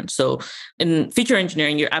it's different. So in feature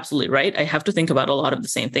engineering, you're absolutely right. I have to think about a lot of the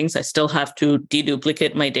same things. I still have to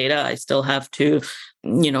deduplicate my data. I still have to,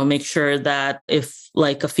 make sure that if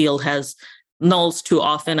like a field has nulls too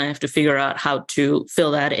often, I have to figure out how to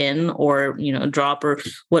fill that in or, drop or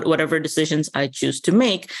whatever decisions I choose to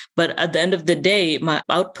make. But at the end of the day, my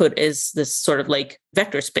output is this sort of like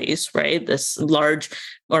vector space, right? This large,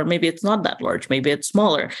 or maybe it's not that large, maybe it's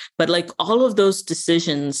smaller, but like all of those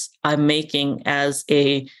decisions I'm making as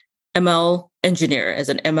a ML engineer, as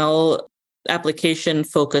an ML application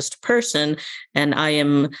focused person, and I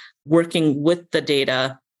am working with the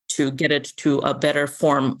data to get it to a better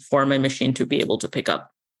form for my machine to be able to pick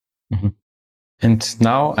up. Mm-hmm. And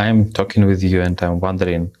now I'm talking with you and I'm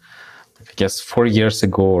wondering, I guess 4 years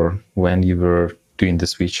ago, or when you were doing the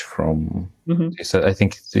switch from, I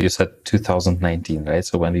think you said 2019, right?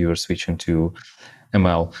 So when you were switching to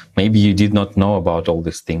ML, maybe you did not know about all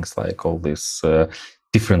these things, like all these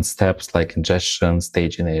different steps, like ingestion,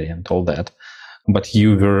 staging area, and all that. But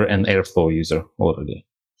you were an Airflow user already.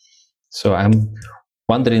 So I'm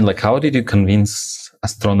wondering, like, how did you convince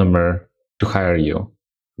Astronomer to hire you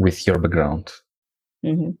with your background?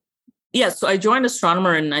 Mm-hmm. Yeah, so I joined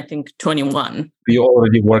Astronomer in, I think, 21. You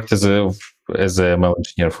already worked as a ML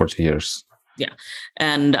engineer for 2 years. Yeah,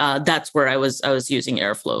 and that's where I was using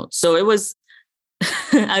Airflow. So it was,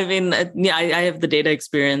 I mean, I have the data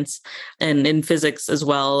experience and in physics as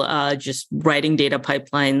well, just writing data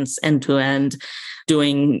pipelines end to end,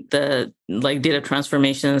 doing the like data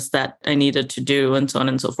transformations that I needed to do and so on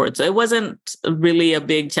and so forth. So it wasn't really a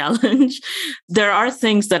big challenge. There are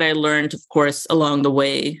things that I learned, of course, along the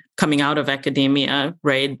way coming out of academia,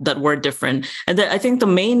 right, that were different. And I think the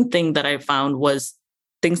main thing that I found was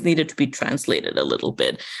things needed to be translated a little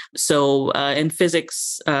bit. So in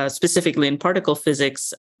physics, specifically in particle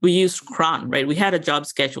physics, we used cron, right? We had a job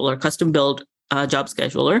scheduler, custom built job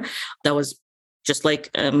scheduler that was just like,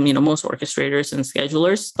 most orchestrators and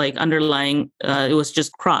schedulers, like underlying, it was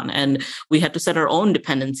just cron. And we had to set our own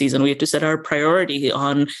dependencies and we had to set our priority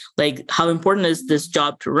on like, how important is this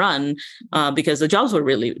job to run? Because the jobs were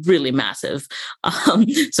really, really massive.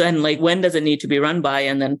 And like, when does it need to be run by?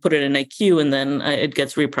 And then put it in a queue and then it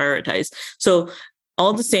gets reprioritized. So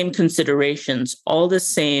all the same considerations, all the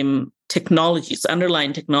same technologies,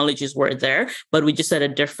 underlying technologies were there, but we just had a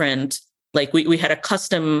different, like we had a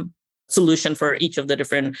custom solution for each of the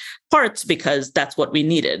different parts because that's what we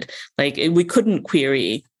needed. Like we couldn't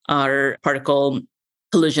query our particle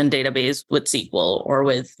collision database with SQL or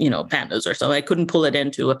with, pandas or so. I couldn't pull it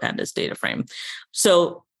into a pandas data frame.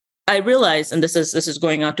 So I realized, and this is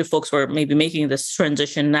going out to folks who are maybe making this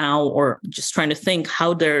transition now or just trying to think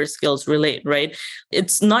how their skills relate, right?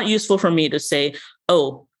 It's not useful for me to say,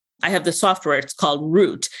 oh, I have the software, it's called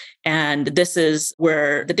root, and this is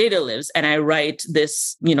where the data lives. And I write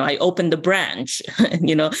this, I open the branch,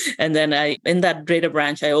 and then in that data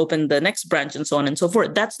branch, I open the next branch and so on and so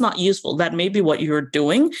forth. That's not useful. That may be what you're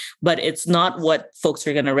doing, but it's not what folks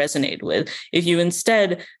are going to resonate with. If you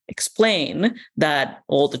instead explain that,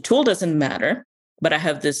 the tool doesn't matter, but I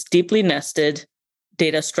have this deeply nested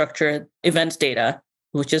data structure, event data,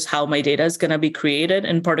 which is how my data is going to be created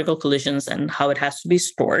in particle collisions and how it has to be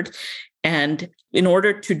stored. And in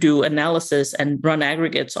order to do analysis and run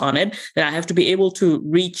aggregates on it, then I have to be able to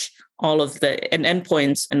reach all of the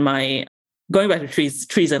endpoints in my, going back to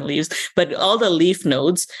trees and leaves, but all the leaf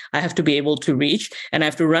nodes I have to be able to reach, and I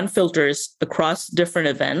have to run filters across different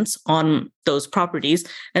events on those properties.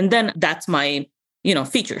 And then that's my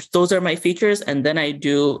features. Those are my features. And then I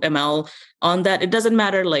do ML on that. It doesn't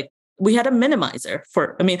matter like we had a minimizer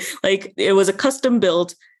it was a custom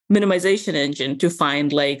built minimization engine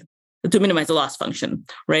to minimize the loss function,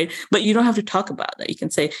 right? But you don't have to talk about that. You can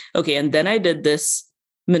say, okay, and then I did this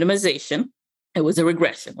minimization. It was a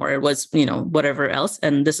regression, or it was, whatever else.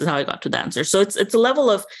 And this is how I got to the answer. So it's a level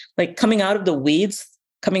of like coming out of the weeds,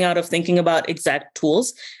 coming out of thinking about exact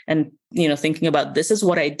tools and, thinking about this is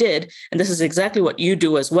what I did. And this is exactly what you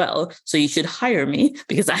do as well. So you should hire me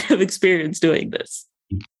because I have experience doing this.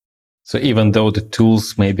 So even though the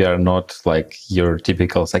tools maybe are not like your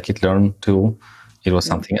typical scikit-learn tool, it was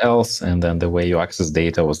something else. And then the way you access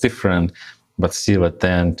data was different, but still at the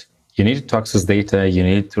end, you needed to access data, you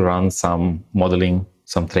needed to run some modeling,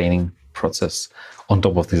 some training process on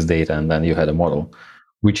top of this data. And then you had a model,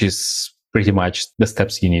 which is pretty much the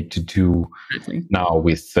steps you need to do now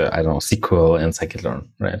with, SQL and scikit-learn,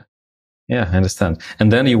 right? Yeah, I understand.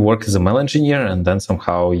 And then you work as a ML engineer, and then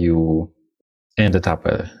somehow you ended up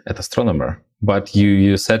at Astronomer. But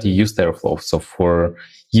you said you used Airflow. So for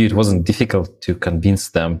you, it wasn't difficult to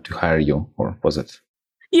convince them to hire you, or was it?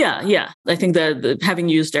 Yeah. I think that having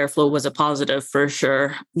used Airflow was a positive for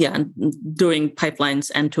sure. Yeah, and doing pipelines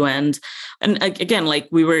end to end. And again, like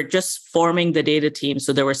we were just forming the data team.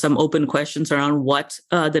 So there were some open questions around what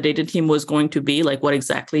the data team was going to be, like what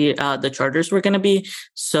exactly the charters were going to be.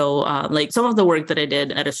 So like some of the work that I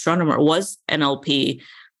did at Astronomer was NLP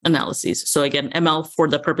analyses. So again, ML for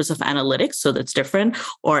the purpose of analytics, so that's different,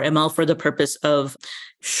 or ML for the purpose of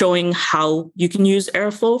showing how you can use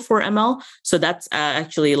Airflow for ML. So that's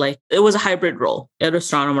actually like, it was a hybrid role at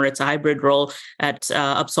Astronomer. It's a hybrid role at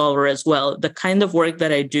Absolver as well. The kind of work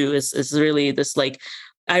that I do is really this, like,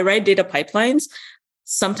 I write data pipelines.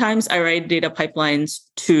 Sometimes I write data pipelines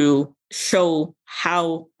to show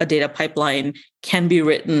how a data pipeline can be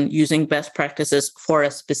written using best practices for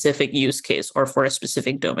a specific use case or for a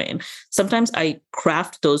specific domain. Sometimes I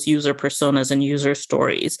craft those user personas and user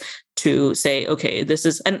stories to say, okay,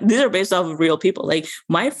 and these are based off of real people. Like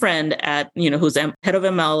my friend at, who's head of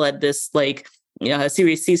ML at this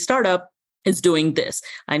Series C startup is doing this.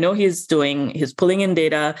 I know he's pulling in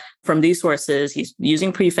data from these sources. He's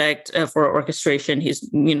using Prefect for orchestration. He's,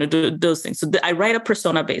 those things. So I write a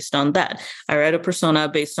persona based on that. I write a persona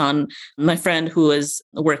based on my friend who is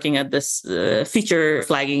working at this feature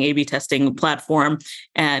flagging A/B testing platform.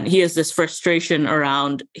 And he has this frustration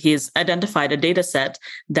around, he's identified a data set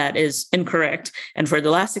that is incorrect. And for the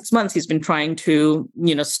last 6 months, he's been trying to,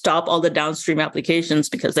 stop all the downstream applications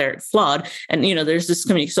because they're flawed. And, there's this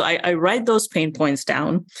community. So I write those pain points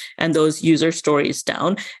down and those user stories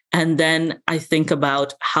down. And then I think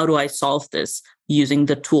about how do I solve this using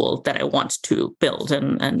the tool that I want to build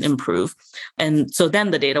and improve. And so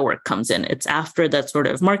then the data work comes in. It's after that sort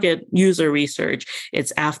of market user research.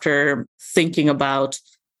 It's after thinking about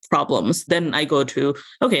problems. Then I go to,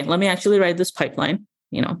 okay, let me actually write this pipeline,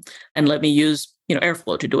 and let me use,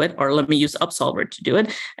 Airflow to do it, or let me use Absolver to do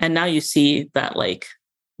it. And now you see that like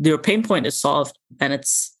your pain point is solved and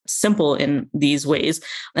it's simple in these ways.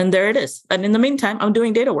 And there it is. And in the meantime, I'm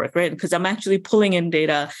doing data work, right? Because I'm actually pulling in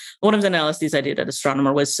data. One of the analyses I did at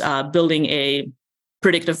Astronomer was building a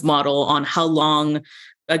predictive model on how long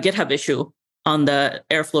a GitHub issue on the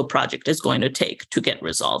Airflow project is going to take to get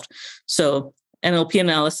resolved. So NLP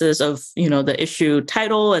analysis of, the issue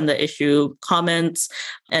title and the issue comments,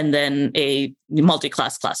 and then a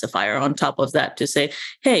multi-class classifier on top of that to say,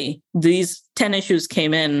 hey, these 10 issues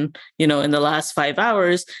came in, in the last 5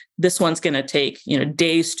 hours. This one's going to take,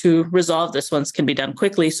 days to resolve. This one's can be done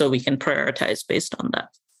quickly, so we can prioritize based on that.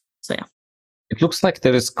 So, yeah. It looks like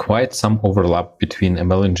there is quite some overlap between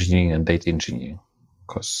ML engineering and data engineering.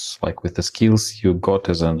 Because like with the skills you got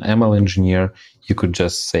as an ML engineer, you could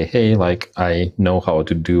just say, hey, like I know how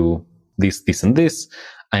to do this, this, and this.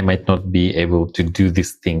 I might not be able to do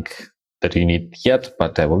this thing that you need yet,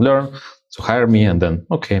 but I will learn. So hire me. And then,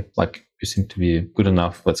 okay, like you seem to be good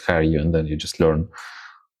enough. Let's hire you. And then you just learn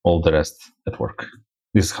all the rest at work.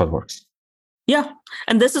 This is how it works. Yeah.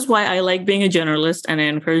 And this is why I like being a generalist, and I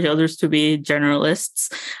encourage others to be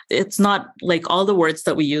generalists. It's not like all the words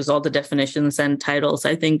that we use, all the definitions and titles,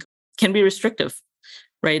 I think can be restrictive,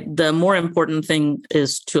 right? The more important thing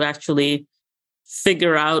is to actually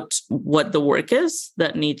figure out what the work is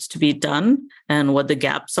that needs to be done and what the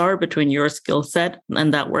gaps are between your skill set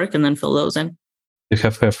and that work, and then fill those in. Do you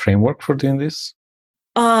have a framework for doing this?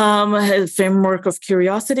 A framework of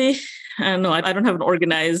curiosity. I don't know. I don't have an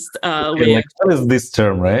organized way. Like, what is this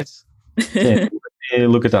term, right? Yeah,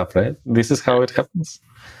 look it up, right? This is how it happens.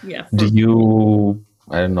 Yeah. Do you,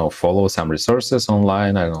 follow some resources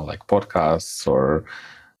online? I don't know, like podcasts or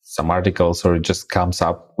some articles, or it just comes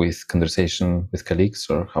up with conversation with colleagues,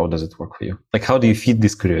 or how does it work for you? Like, how do you feed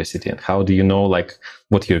this curiosity, and how do you know like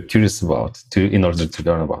what you're curious about in order to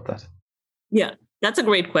learn about that? Yeah, that's a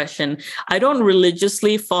great question. I don't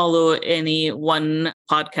religiously follow any one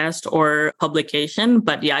podcast or publication,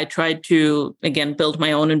 but yeah, I try to, again, build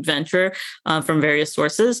my own adventure from various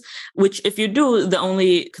sources, which if you do, the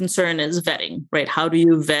only concern is vetting, right? How do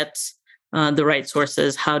you vet the right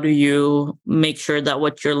sources? How do you make sure that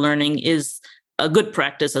what you're learning is a good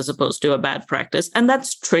practice as opposed to a bad practice? And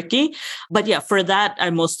that's tricky. But yeah, for that, I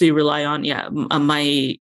mostly rely on,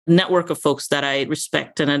 my network of folks that I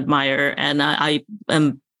respect and admire. And I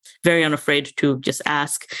am very unafraid to just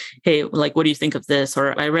ask, hey, like, what do you think of this?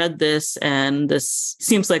 Or I read this and this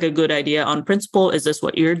seems like a good idea on principle. Is this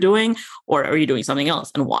what you're doing? Or are you doing something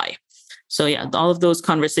else, and why? So yeah, all of those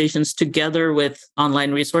conversations together with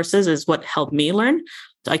online resources is what helped me learn.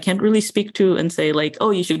 I can't really speak to and say like,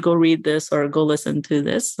 oh, you should go read this or go listen to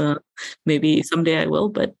this. Maybe someday I will,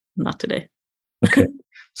 but not today. Okay.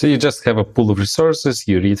 So you just have a pool of resources,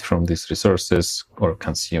 you read from these resources or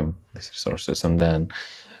consume these resources, and then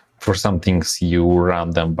for some things you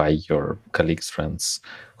run them by your colleagues, friends,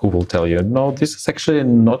 who will tell you, no, this is actually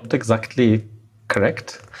not exactly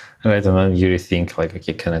correct. Right? And then you think like,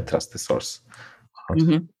 okay, can I trust the source?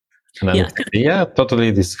 Mm-hmm. And then yeah,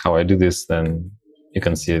 totally, this is how I do this. Then you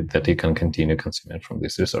can see that you can continue consuming from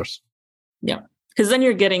this resource. Yeah. Because then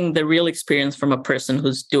you're getting the real experience from a person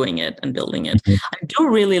who's doing it and building it. Mm-hmm. I do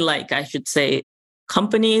really like, I should say,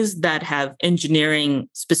 companies that have engineering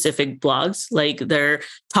specific blogs, like they're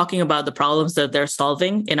talking about the problems that they're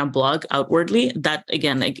solving in a blog outwardly. That,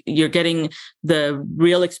 again, like you're getting the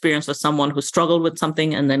real experience of someone who struggled with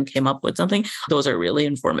something and then came up with something. Those are really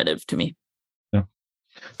informative to me. Yeah.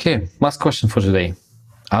 Okay, last question for today.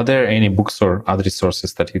 Are there any books or other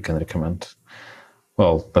resources that you can recommend?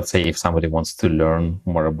 Well, let's say if somebody wants to learn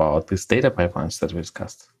more about these data pipelines that we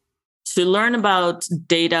discussed. To learn about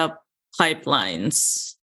data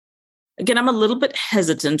pipelines, again, I'm a little bit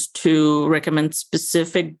hesitant to recommend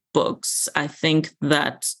specific books. I think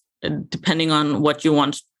that depending on what you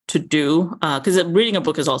want to do, because reading a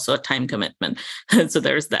book is also a time commitment. So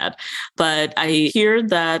there's that. But I hear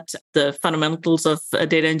that the Fundamentals of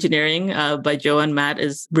Data Engineering by Joe and Matt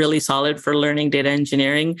is really solid for learning data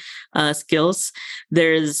engineering skills.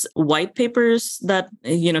 There's white papers that,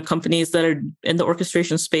 companies that are in the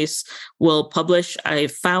orchestration space will publish. I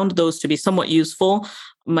found those to be somewhat useful.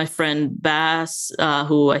 My friend Bass,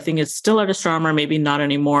 who I think is still at Astronomer, maybe not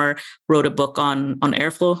anymore, wrote a book on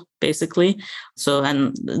Airflow, basically. So,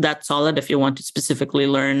 and that's solid if you want to specifically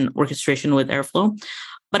learn orchestration with Airflow.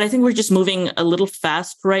 But I think we're just moving a little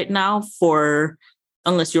fast right now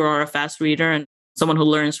unless you are a fast reader and someone who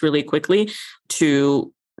learns really quickly,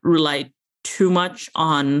 to rely too much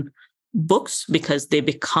on books because they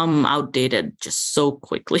become outdated just so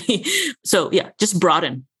quickly. So yeah, just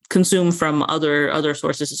broaden. Consume from other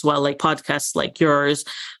sources as well, like podcasts like yours,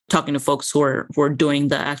 talking to folks who are doing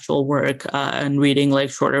the actual work and reading like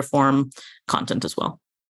shorter form content as well.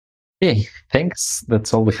 Okay, thanks.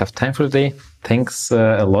 That's all we have time for today. Thanks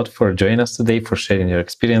a lot for joining us today, for sharing your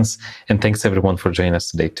experience, and thanks everyone for joining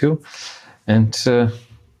us today too. And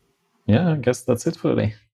I guess that's it for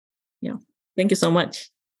today. Yeah, thank you so much.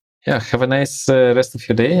 Yeah, have a nice rest of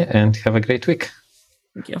your day and have a great week.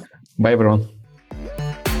 Thank you. Bye, everyone.